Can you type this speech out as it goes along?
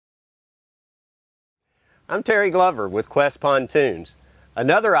I'm Terry Glover with Qwest Pontoons.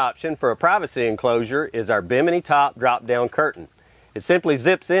 Another option for a privacy enclosure is our Bimini top drop-down curtain. It simply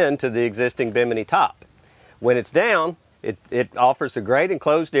zips into the existing Bimini top. When it's down, it offers a great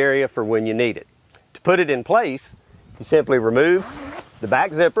enclosed area for when you need it. To put it in place, you simply remove the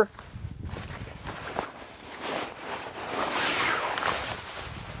back zipper,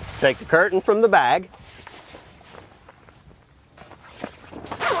 take the curtain from the bag,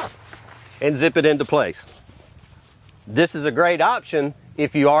 and zip it into place. This is a great option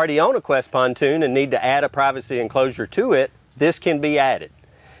if you already own a Qwest pontoon and need to add a privacy enclosure to it. This can be added.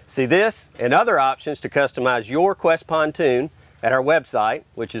 See this and other options to customize your Qwest pontoon at our website,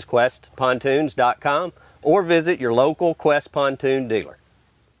 which is qwestpontoons.com, or visit your local Qwest pontoon dealer.